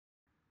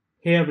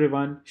Hey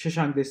everyone,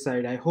 Shashank this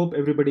side. I hope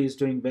everybody is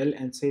doing well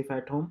and safe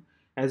at home.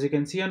 As you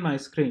can see on my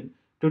screen,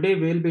 today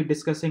we'll be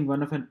discussing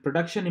one of a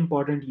production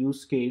important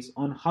use case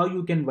on how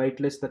you can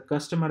whitelist the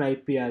customer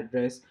IP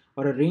address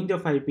or a range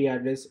of IP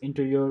address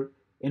into your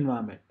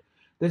environment.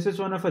 This is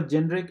one of a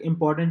generic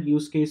important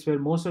use case where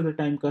most of the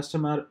time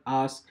customer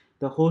asks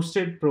the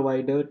hosted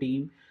provider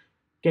team,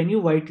 can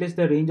you whitelist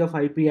the range of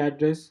IP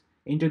address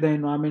into the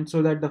environment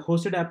so that the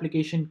hosted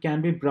application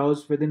can be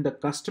browsed within the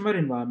customer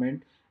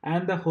environment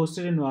and the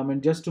hosted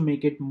environment just to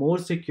make it more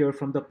secure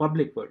from the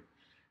public world.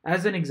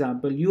 As an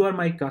example, you are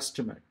my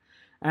customer,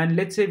 and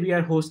let's say we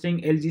are hosting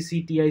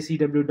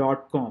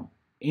lgcticw.com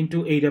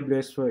into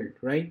AWS world,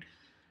 right?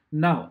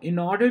 Now, in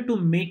order to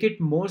make it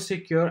more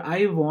secure,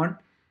 I want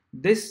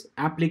this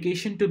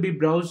application to be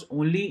browsed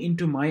only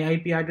into my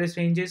IP address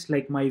ranges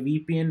like my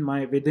VPN,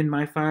 my within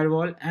my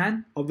firewall,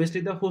 and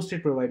obviously the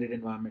hosted provided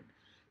environment.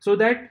 So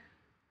that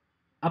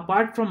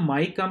apart from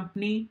my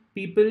company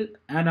people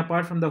and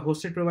apart from the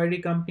hosted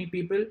provided company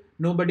people,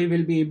 nobody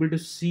will be able to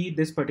see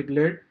this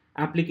particular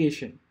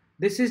application.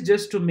 This is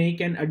just to make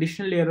an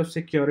additional layer of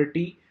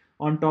security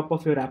on top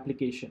of your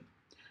application.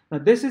 Now,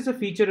 this is a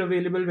feature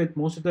available with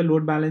most of the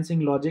load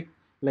balancing logic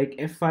like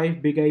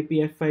F5, Big IP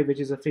F5,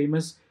 which is a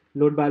famous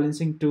load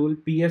balancing tool,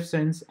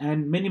 pfSense,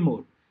 and many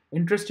more.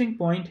 Interesting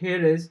point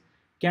here is,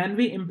 can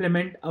we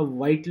implement a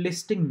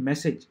whitelisting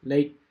message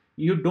like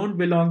you don't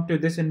belong to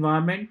this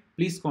environment,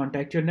 please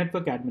contact your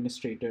network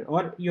administrator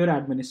or your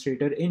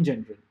administrator in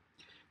general.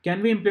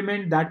 Can we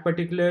implement that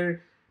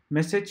particular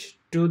message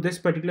to this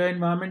particular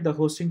environment, the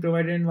hosting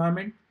provider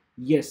environment?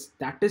 Yes,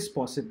 that is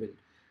possible.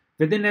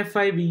 Within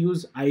F5, we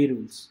use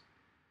iRules.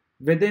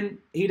 Within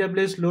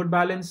AWS Load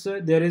Balancer,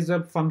 there is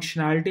a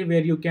functionality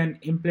where you can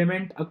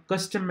implement a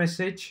custom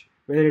message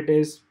where it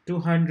is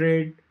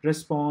 200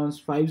 response,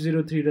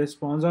 503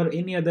 response, or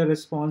any other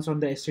response on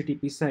the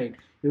HTTP side.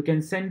 You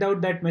can send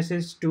out that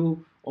message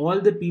to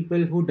all the people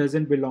who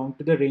doesn't belong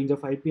to the range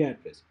of IP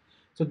address.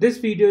 So this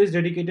video is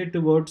dedicated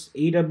towards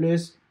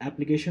AWS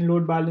Application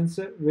Load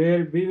Balancer,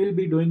 where we will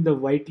be doing the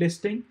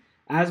whitelisting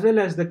as well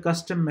as the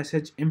custom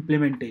message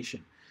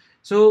implementation.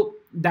 So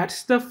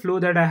that's the flow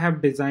that I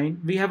have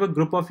designed. We have a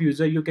group of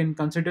user. You can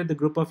consider the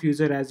group of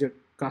user as your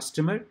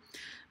customer.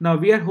 Now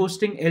we are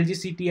hosting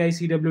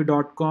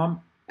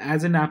lgcticw.com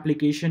as an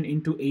application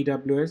into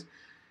AWS.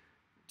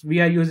 We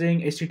are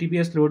using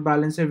HTTPS load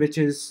balancer, which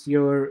is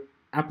your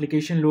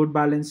application load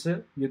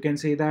balancer. You can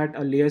say that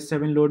a layer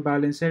 7 load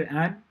balancer,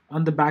 and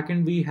on the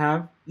backend we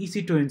have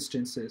EC2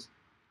 instances.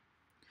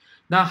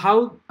 Now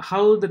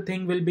how the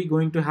thing will be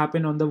going to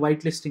happen on the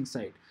whitelisting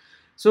side.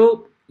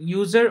 So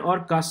user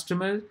or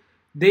customer,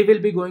 they will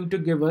be going to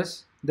give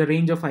us the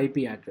range of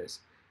IP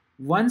address.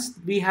 Once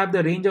we have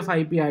the range of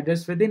IP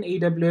address within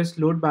AWS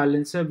load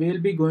balancer, we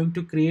will be going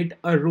to create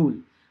a rule.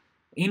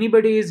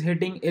 Anybody is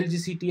hitting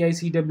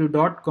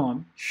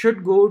lgcticw.com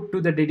should go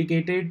to the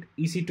dedicated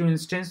EC2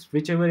 instance,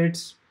 whichever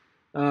it's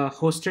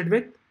hosted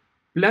with.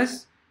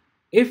 Plus,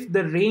 if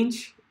the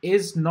range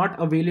is not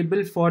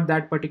available for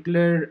that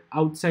particular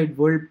outside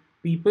world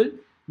people,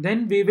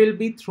 then we will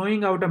be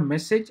throwing out a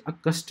message, a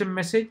custom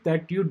message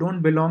that you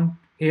don't belong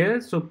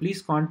here. So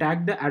please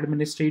contact the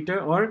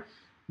administrator or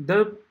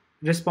the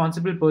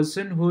responsible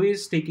person who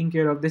is taking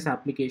care of this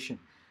application.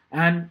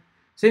 And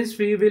since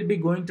we will be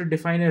going to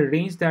define a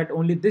range that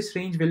only this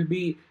range will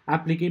be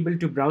applicable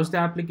to browse the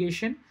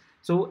application.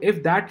 So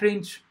if that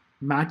range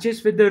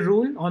matches with the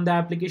rule on the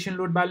application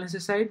load balancer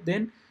side,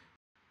 then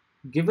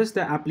give us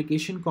the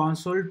application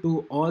console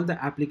to all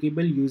the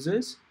applicable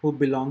users who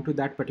belong to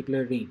that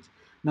particular range.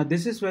 Now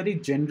this is very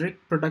generic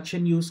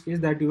production use case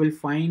that you will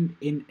find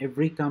in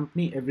every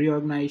company, every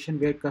organization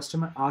where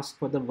customer asks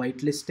for the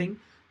whitelisting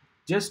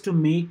just to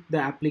make the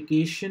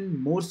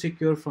application more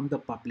secure from the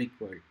public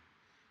world.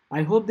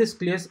 I hope this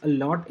clears a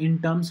lot in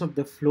terms of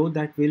the flow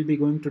that we'll be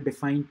going to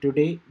define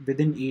today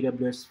within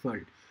AWS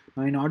world.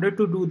 Now in order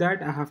to do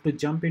that, I have to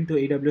jump into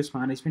AWS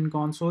Management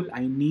Console.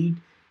 I need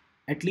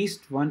at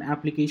least one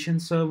application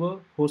server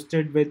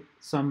hosted with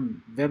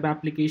some web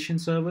application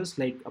servers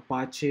like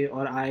Apache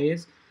or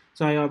IIS.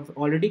 So I have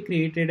already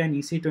created an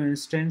EC2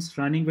 instance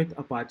running with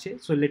Apache.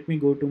 So let me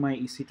go to my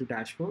EC2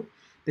 dashboard.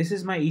 This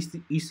is my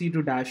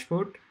EC2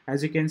 dashboard.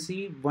 As you can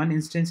see, one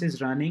instance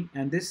is running,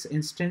 and this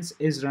instance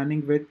is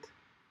running with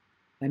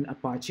an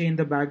Apache in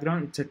the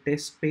background. It's a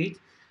test page.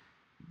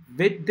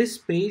 With this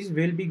page,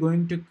 we'll be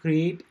going to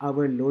create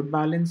our load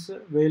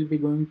balancer. We'll be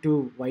going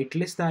to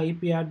whitelist the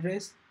IP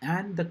address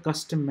and the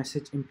custom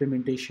message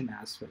implementation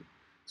as well.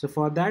 So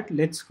for that,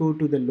 let's go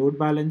to the load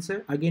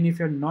balancer. Again, if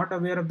you're not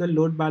aware of the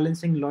load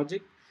balancing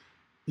logic,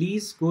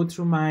 please go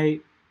through my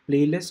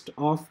playlist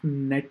of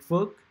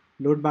network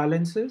load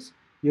balancers.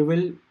 You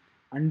will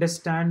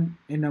understand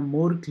in a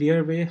more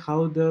clear way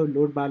how the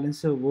load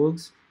balancer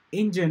works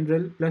in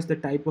general, plus the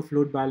type of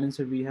load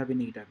balancer we have in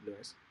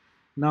AWS.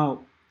 Now,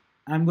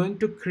 I'm going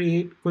to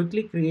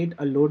quickly create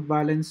a load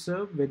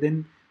balancer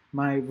within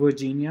my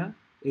Virginia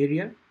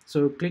area.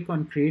 So click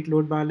on create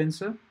load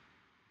balancer.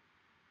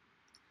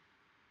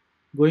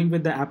 Going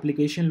with the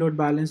application load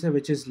balancer,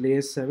 which is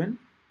layer 7.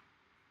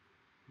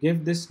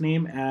 give this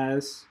name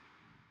as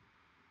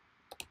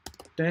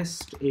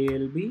test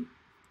ALB.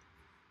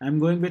 I'm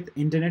going with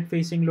internet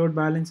facing load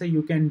balancer.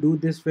 You can do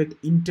this with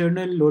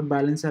internal load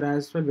balancer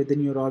as well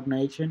within your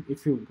organization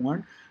if you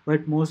want,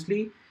 but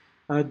mostly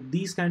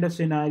these kind of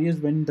scenarios,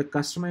 when the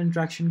customer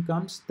interaction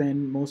comes,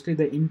 then mostly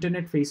the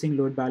internet facing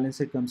load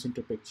balancer comes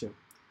into picture.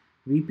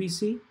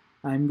 VPC,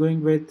 I'm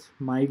going with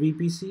my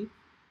VPC.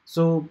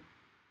 So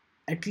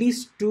at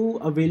least two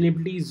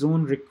availability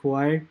zone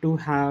required to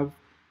have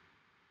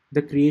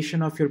the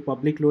creation of your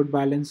public load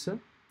balancer,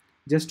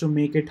 just to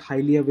make it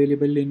highly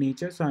available in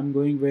nature. So I'm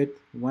going with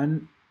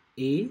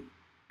 1A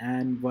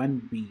and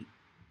 1B.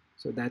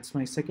 So that's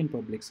my second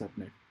public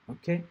subnet.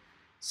 Okay.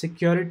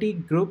 Security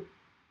group.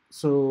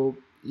 So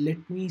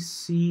let me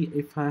see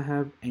if I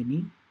have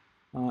any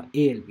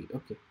ALB.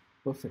 Okay,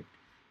 perfect.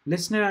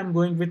 Listener, I'm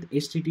going with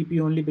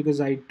HTTP only because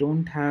I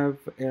don't have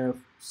a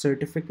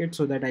certificate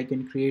so that I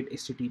can create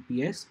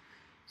HTTPS.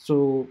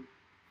 So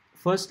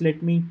first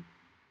let me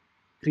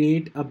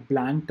create a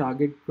blank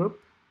target group.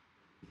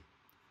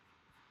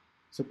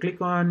 So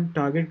click on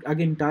target.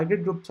 Again,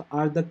 target groups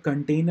are the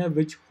container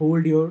which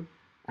hold your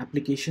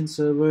application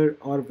server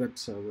or web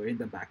server in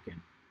the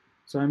backend.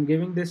 So I'm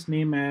giving this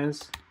name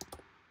as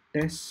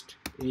test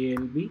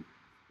ALB,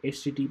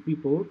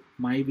 HTTP port,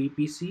 my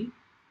VPC.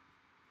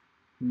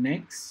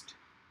 Next,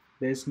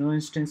 there's no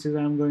instances.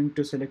 I'm going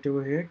to select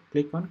over here,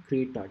 click on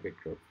create target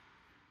group.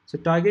 So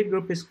target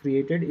group is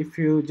created. If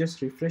you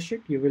just refresh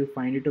it, you will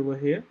find it over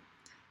here.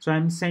 So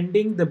I'm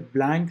sending the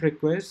blank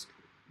request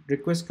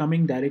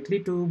coming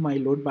directly to my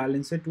load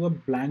balancer to a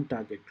blank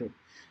target group.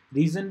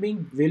 Reason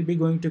being, we'll be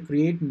going to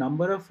create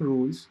number of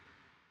rules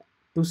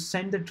to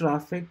send the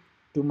traffic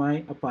to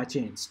my Apache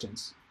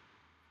instance.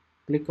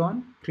 Click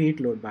on create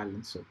load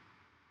balancer.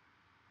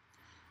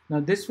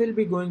 Now this will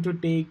be going to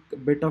take a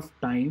bit of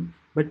time,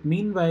 but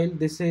meanwhile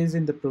this is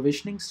in the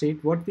provisioning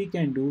state. What we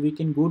can do, we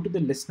can go to the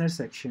listener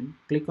section,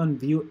 click on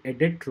view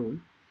edit rule.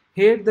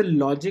 Here the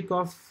logic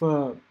of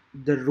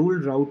the rule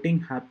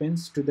routing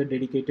happens to the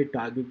dedicated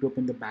target group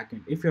in the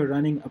backend. If you're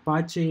running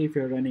Apache, if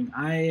you're running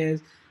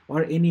IIS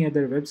or any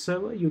other web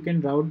server, you can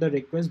route the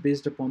request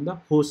based upon the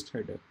host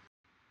header.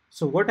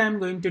 So what I'm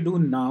going to do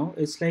now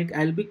is like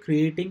I'll be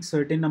creating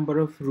certain number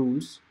of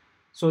rules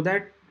so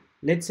that,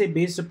 let's say,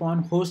 based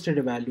upon host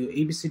header value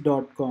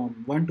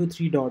abc.com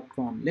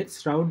 123.com,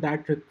 let's route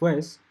that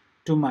request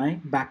to my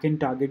backend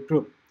target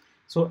group.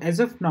 So as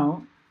of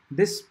now,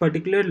 this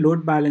particular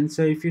load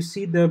balancer, if you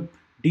see, the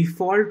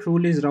default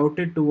rule is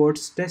routed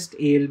towards test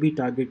ALB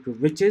target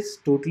group, which is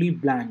totally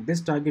blank.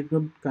 This target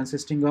group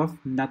consisting of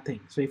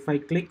nothing. So if I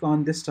click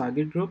on this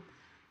target group,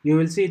 you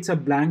will see it's a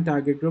blank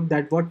target group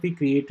that what we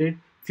created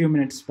few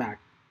minutes back.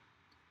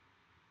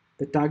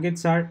 The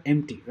targets are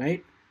empty,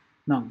 right?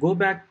 Now go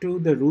back to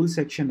the rule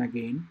section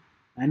again,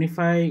 and if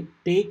I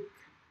take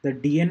the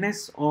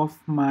DNS of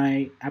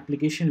my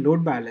application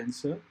load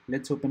balancer,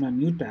 let's open a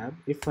new tab.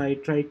 If I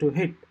try to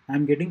hit,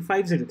 I'm getting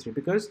 503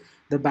 because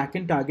the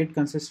backend target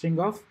consisting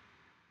of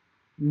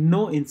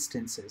no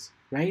instances,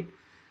 right?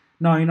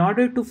 Now in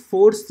order to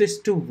force this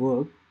to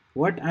work,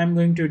 what I'm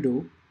going to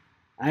do,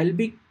 I'll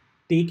be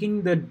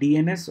taking the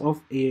DNS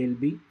of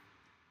ALB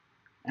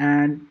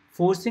and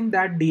forcing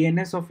that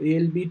DNS of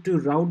ALB to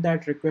route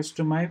that request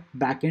to my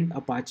backend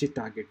Apache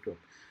target group.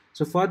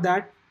 So for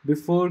that,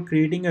 before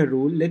creating a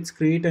rule, let's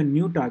create a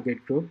new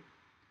target group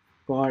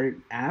called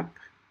app.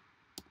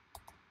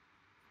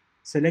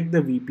 Select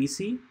the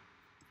VPC,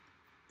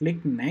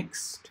 click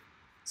next,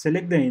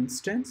 select the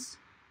instance,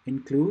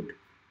 include,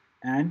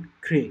 and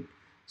create.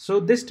 So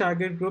this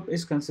target group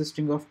is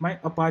consisting of my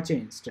Apache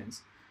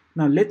instance.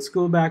 Now let's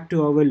go back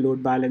to our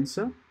load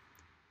balancer,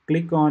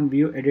 click on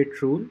view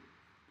edit rule,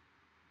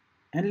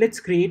 and let's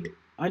create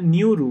a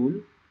new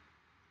rule,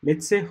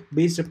 let's say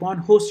based upon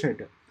host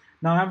header.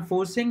 Now I'm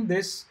forcing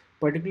this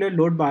particular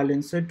load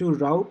balancer to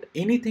route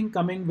anything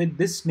coming with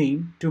this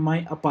name to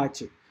my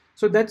Apache.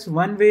 So that's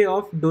one way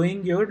of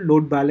doing your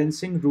load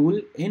balancing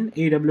rule in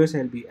AWS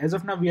ALB. As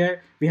of now,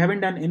 we haven't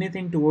done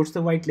anything towards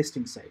the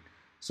whitelisting side.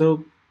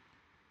 So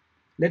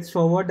let's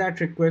forward that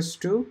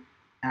request to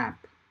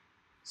app.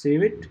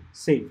 Save it,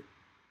 save.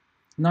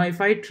 Now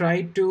if I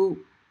try to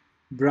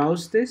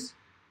browse this,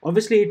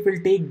 obviously it will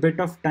take bit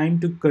of time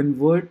to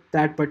convert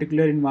that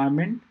particular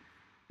environment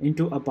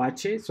into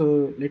Apache.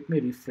 So let me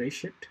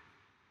refresh it.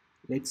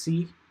 Let's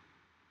see,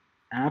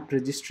 app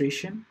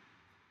registration.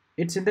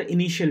 It's in the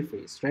initial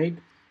phase, right?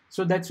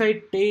 So that's why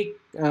it take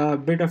a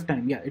bit of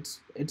time. Yeah,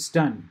 it's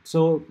done.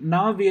 So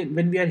now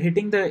when we are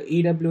hitting the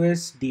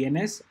AWS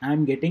DNS,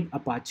 I'm getting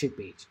Apache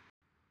page.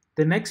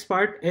 The next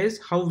part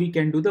is how we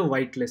can do the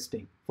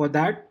whitelisting. For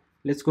that,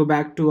 let's go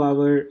back to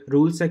our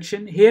rule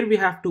section. Here we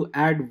have to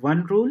add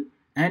one rule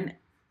and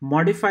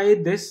modify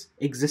this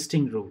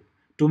existing rule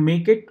to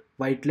make it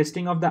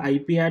whitelisting of the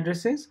IP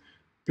addresses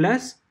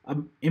plus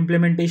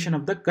implementation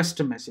of the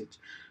custom message.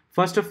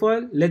 First of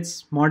all,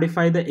 let's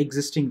modify the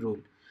existing rule.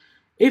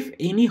 If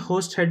any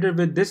host header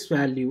with this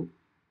value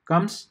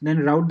comes, then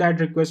route that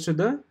request to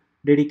the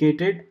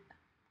dedicated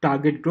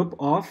target group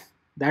of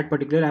that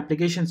particular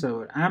application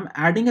server. I'm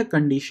adding a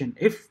condition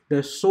if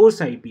the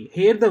source IP,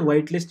 here the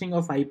whitelisting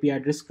of IP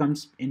address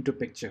comes into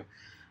picture.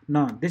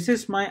 Now this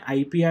is my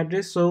IP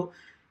address, so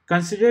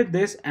consider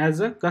this as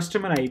a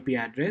customer IP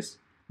address.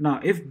 Now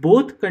if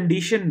both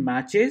condition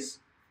matches,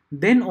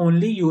 then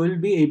only you will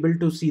be able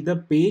to see the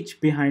page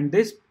behind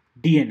this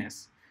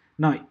DNS.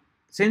 Now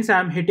since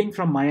I'm hitting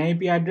from my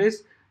IP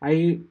address,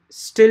 I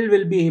still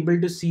will be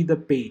able to see the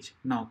page.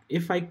 Now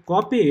if I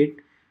copy it,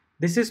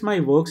 this is my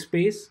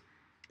workspace.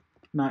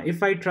 Now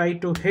if I try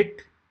to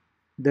hit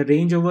the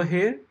range over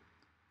here,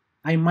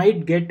 I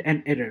might get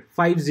an error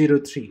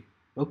 503.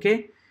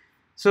 Okay,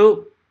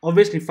 so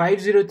obviously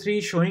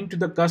 503 showing to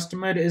the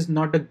customer is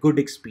not a good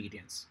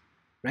experience,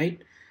 right?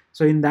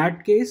 So in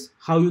that case,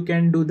 how you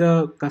can do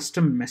the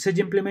custom message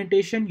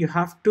implementation, you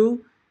have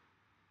to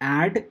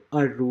add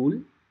a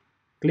rule,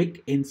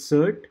 click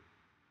insert.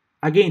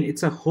 Again,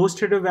 it's a host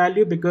header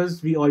value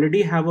because we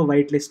already have a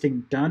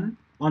whitelisting done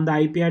on the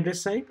IP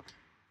address side.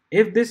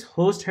 If this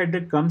host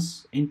header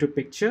comes into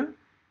picture,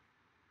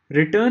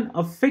 return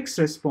a fixed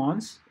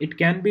response. It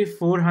can be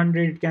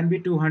 400, it can be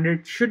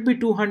 200, should be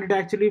 200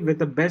 actually with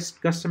the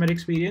best customer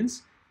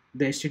experience,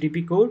 the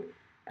HTTP code,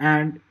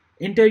 and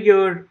enter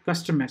your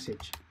custom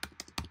message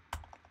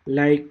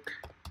like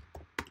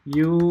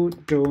you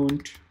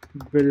don't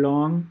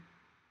belong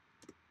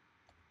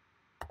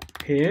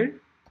here.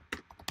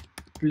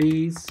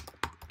 Please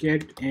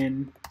get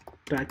in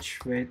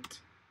touch with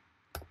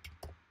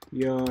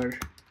your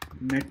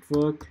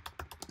network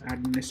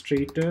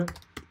administrator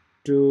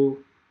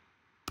to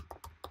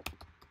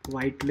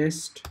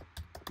whitelist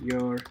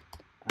your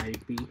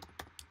IP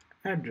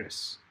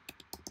address.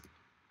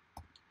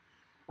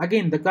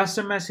 Again, the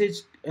custom message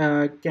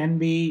can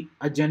be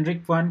a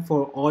generic one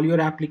for all your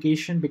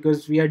application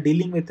because we are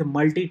dealing with a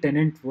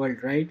multi-tenant world,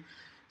 right?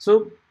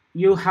 So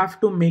you have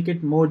to make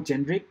it more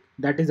generic,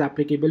 that is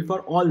applicable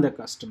for all the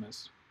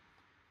customers.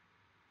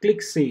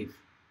 Click save.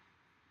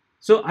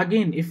 So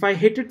again, if I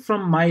hit it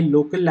from my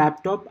local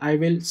laptop, I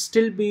will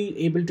still be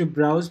able to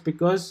browse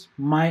because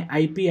my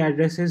IP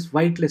address is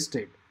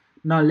whitelisted.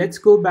 Now let's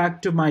go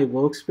back to my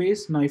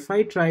workspace. Now if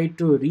I try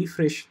to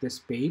refresh this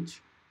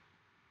page,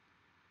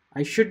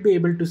 I should be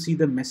able to see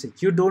the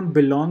message. You don't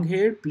belong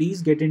here.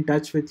 Please get in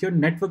touch with your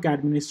network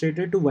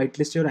administrator to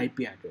whitelist your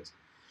IP address.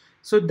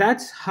 So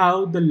that's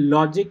how the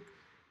logic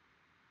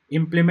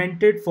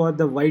implemented for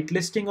the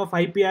whitelisting of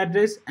IP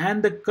address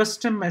and the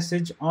custom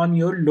message on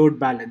your load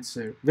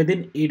balancer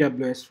within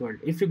AWS world.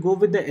 If you go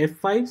with the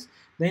F5s,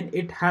 then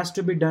it has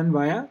to be done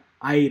via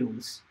I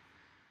rules.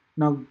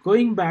 Now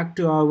going back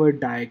to our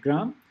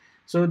diagram,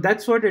 so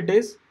that's what it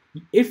is.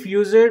 If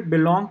user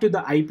belong to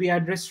the IP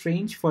address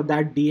range for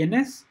that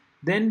DNS,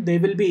 then they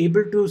will be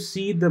able to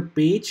see the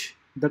page,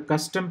 the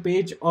custom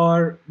page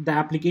or the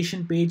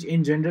application page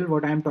in general,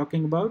 what I'm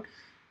talking about.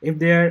 If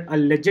they're a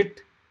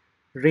legit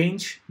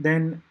range,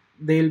 then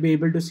they'll be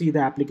able to see the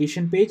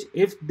application page.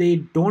 If they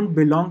don't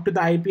belong to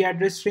the IP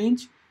address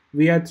range,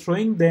 we are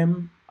throwing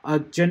them a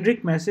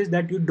generic message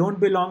that you don't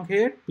belong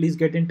here. Please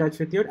get in touch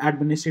with your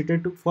administrator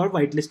for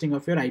whitelisting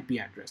of your IP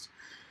address.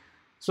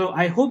 So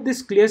I hope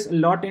this clears a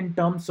lot in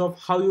terms of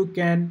how you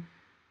can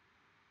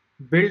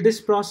build this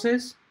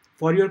process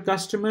for your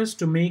customers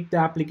to make the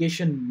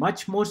application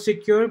much more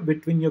secure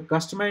between your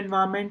customer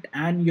environment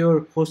and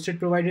your hosted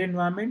provider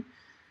environment.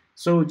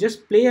 So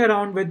just play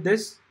around with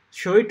this,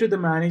 show it to the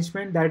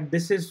management that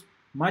this is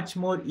much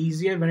more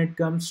easier when it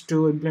comes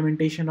to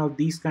implementation of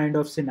these kind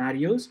of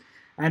scenarios,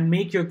 and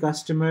make your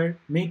customer,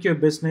 make your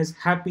business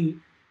happy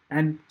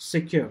and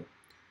secure.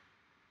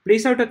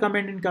 Place out a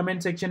comment in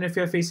comment section if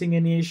you're facing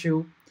any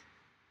issue.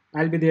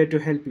 I'll be there to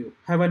help you.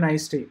 Have a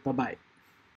nice day. Bye-bye.